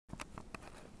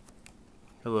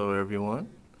Hello everyone,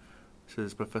 this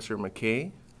is Professor McKay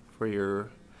for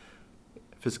your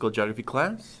physical geography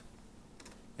class.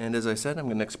 And as I said, I'm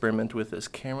going to experiment with this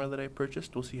camera that I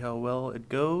purchased. We'll see how well it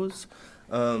goes.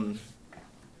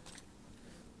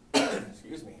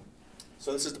 Excuse me.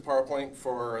 So this is the PowerPoint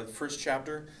for the first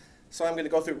chapter. So I'm going to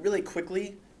go through it really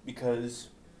quickly because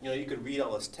you could read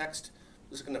all this text. I'm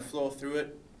just going to flow through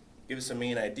it, give you some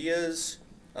main ideas,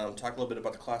 talk a little bit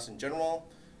about the class in general.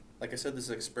 Like I said, this is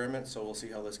an experiment, so we'll see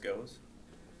how this goes.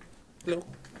 Hello.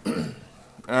 All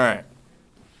right.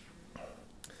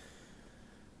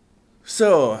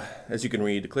 So, as you can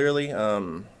read clearly,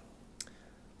 the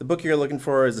book you're looking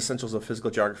for is Essentials of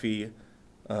Physical Geography,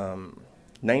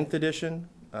 9th edition.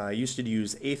 I used to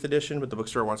use 8th edition, but the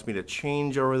bookstore wants me to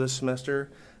change over this semester.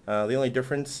 The only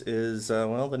difference is,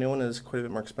 well, the new one is quite a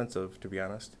bit more expensive, to be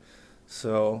honest.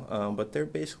 So, but they're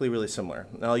basically really similar.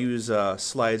 And I'll use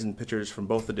slides and pictures from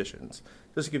both editions,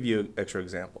 just to give you extra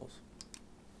examples.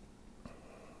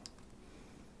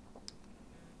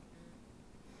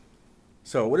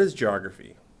 So, what is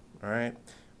geography? All right.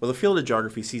 Well, the field of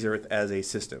geography sees Earth as a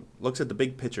system. Looks at the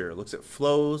big picture. Looks at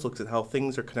flows. Looks at how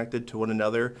things are connected to one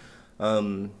another.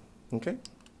 Okay.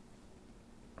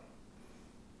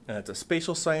 It's a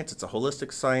spatial science. It's a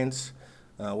holistic science.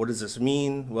 What does this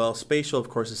mean? Well, spatial, of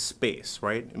course, is space,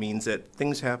 right? It means that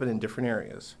things happen in different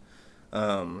areas.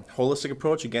 Holistic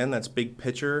approach, again, that's big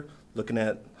picture, looking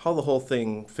at how the whole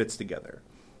thing fits together.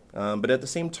 But at the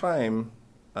same time,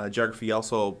 geography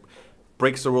also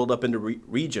breaks the world up into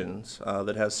regions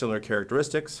that have similar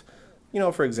characteristics.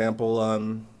 For example,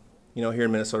 here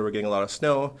in Minnesota, we're getting a lot of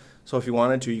snow. So if you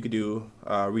wanted to, you could do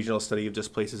a regional study of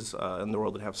just places in the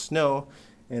world that have snow.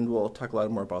 And we'll talk a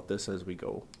lot more about this as we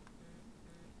go.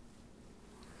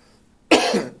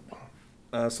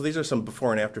 So these are some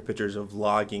before and after pictures of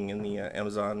logging in the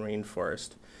Amazon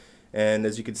rainforest. And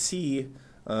as you can see,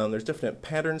 there's different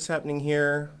patterns happening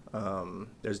here.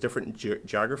 There's different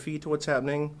geography to what's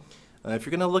happening. If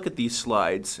you're going to look at these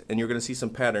slides and you're going to see some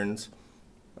patterns,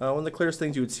 one of the clearest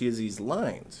things you would see is these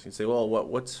lines. You'd say, well,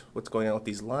 what's going on with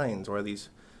these lines? Why are these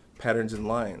patterns and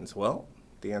lines? Well,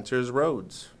 the answer is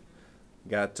roads.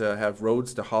 You got to have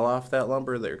roads to haul off that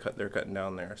lumber they're cutting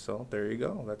down there. So there you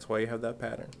go. That's why you have that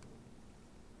pattern.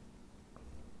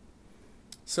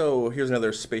 So here's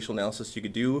another spatial analysis you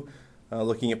could do,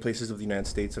 looking at places of the United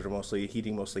States that are mostly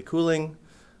heating, mostly cooling.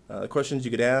 The questions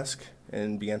you could ask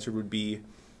and be answered would be,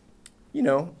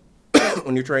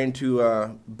 when you're trying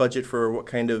to budget for what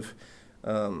kind of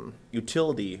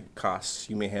utility costs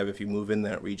you may have if you move in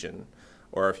that region,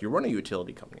 or if you run a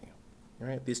utility company. All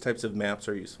right, these types of maps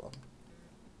are useful.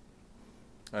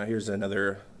 Here's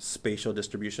another spatial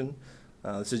distribution.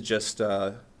 This is just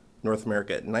North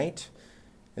America at night.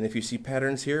 And if you see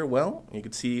patterns here, well, you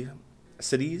can see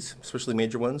cities, especially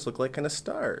major ones, look like kind of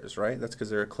stars, right? That's because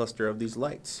they're a cluster of these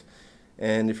lights.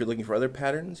 And if you're looking for other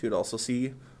patterns, you'd also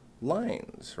see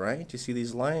lines, right? You see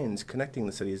these lines connecting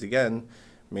the cities. Again,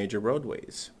 major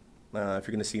roadways. If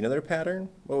you're going to see another pattern,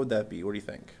 what would that be? What do you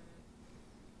think?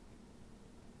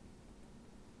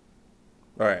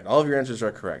 All right, all of your answers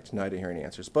are correct. No, I didn't hear any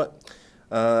answers. But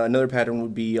another pattern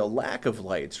would be a lack of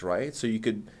lights, right? So you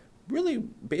could really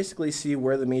basically see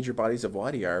where the major bodies of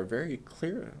water are very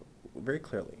clearly.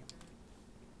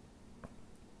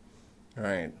 All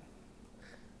right.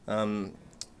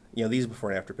 These before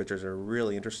and after pictures are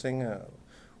really interesting. One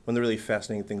of the really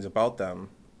fascinating things about them,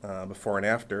 before and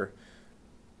after.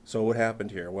 So what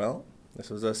happened here? Well, this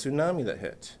was a tsunami that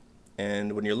hit.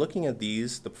 And when you're looking at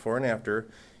these, the before and after,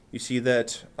 you see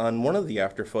that on one of the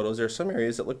after photos, there are some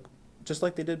areas that look just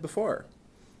like they did before.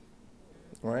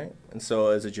 Right? And so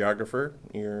as a geographer,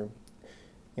 these are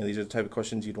the type of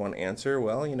questions you'd want to answer.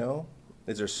 Well,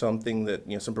 is there something that,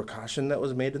 some precaution that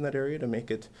was made in that area to make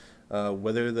it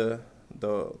weather the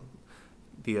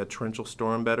torrential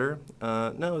storm better?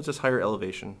 No, it's just higher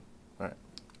elevation. All right.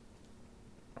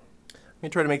 I'm going to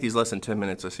try to make these less than 10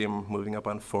 minutes. I see I'm moving up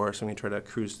on 4, so I'm going to try to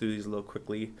cruise through these a little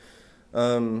quickly.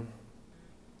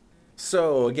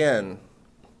 So again,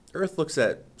 Earth looks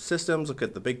at systems, look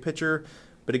at the big picture,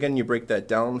 but again, you break that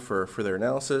down for further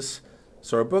analysis.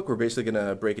 So our book, we're basically going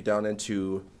to break it down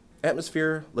into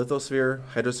atmosphere, lithosphere,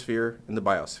 hydrosphere, and the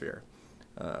biosphere.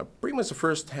 Pretty much the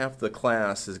first half of the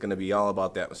class is going to be all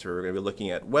about the atmosphere. We're going to be looking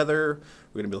at weather,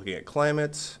 we're going to be looking at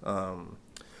climate. And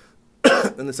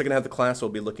the second half of the class,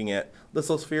 we'll be looking at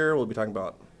lithosphere. We'll be talking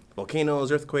about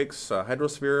volcanoes, earthquakes,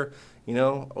 hydrosphere,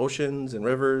 oceans and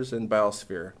rivers, and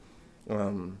biosphere.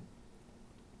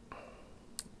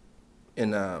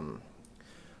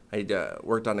 I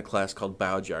worked on a class called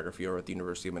biogeography over at the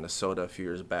University of Minnesota a few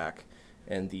years back,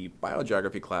 And the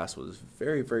biogeography class was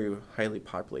very, very highly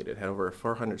populated, had over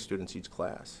 400 students each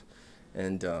class.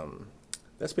 And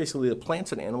that's basically the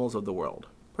plants and animals of the world.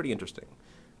 Pretty interesting.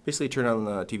 Basically turn on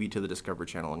the TV to the Discovery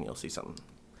Channel and you'll see something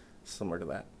similar to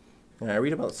that. And I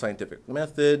read about scientific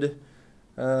method.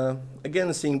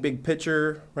 Again, seeing big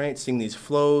picture, right? Seeing these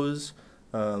flows.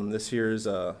 This here's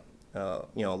a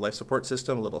life support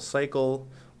system, a little cycle.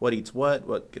 What eats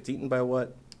what gets eaten by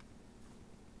what.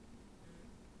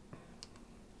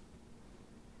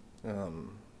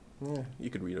 Yeah, you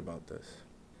could read about this.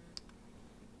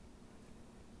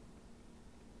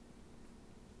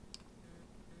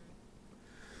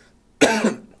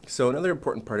 So another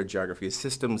important part of geography is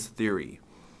systems theory.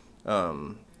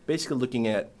 Basically looking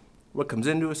at what comes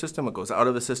into a system, what goes out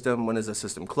of a system, when is a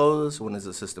system closed, when is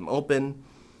a system open.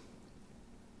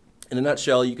 In a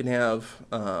nutshell, you can have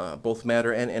both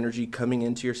matter and energy coming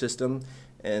into your system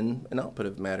and an output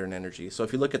of matter and energy. So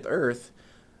if you look at the Earth,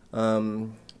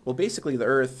 well, basically the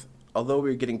Earth, although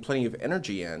we're getting plenty of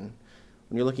energy in,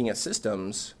 when you're looking at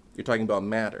systems, you're talking about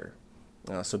matter.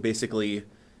 So basically,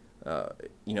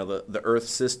 the Earth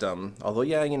system, although,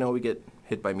 yeah, we get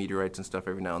hit by meteorites and stuff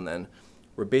every now and then,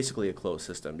 we're basically a closed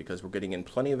system because we're getting in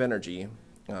plenty of energy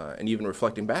and even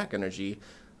reflecting back energy,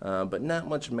 but not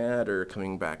much matter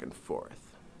coming back and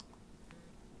forth.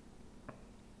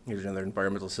 Here's another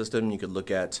environmental system. You could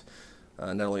look at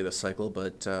not only the cycle,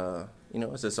 but,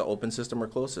 is this an open system or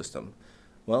closed system?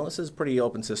 Well, this is a pretty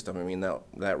open system. I mean,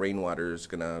 that rainwater is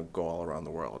going to go all around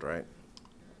the world, right?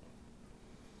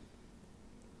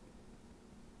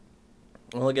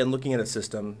 Well, again, looking at a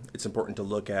system, it's important to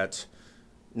look at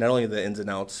not only the ins and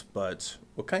outs, but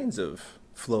what kinds of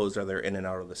flows are there in and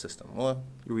out of the system. Well,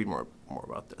 you read more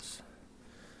about this.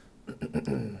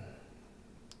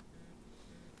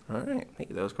 All right. Hey,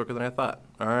 that was quicker than I thought.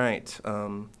 All right.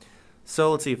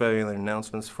 So let's see if I have any other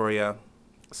announcements for you.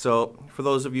 So for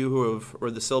those of you who have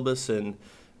read the syllabus and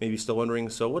maybe still wondering,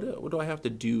 so what do I have to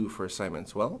do for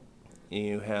assignments? Well,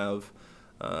 you have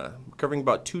covering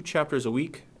about 2 chapters a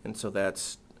week. And so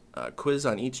that's a quiz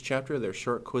on each chapter. They're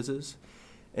short quizzes.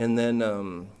 And then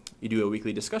you do a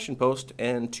weekly discussion post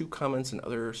and 2 comments in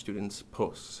other students'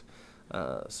 posts.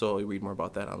 So you read more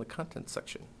about that on the content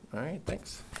section. All right,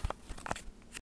 thanks.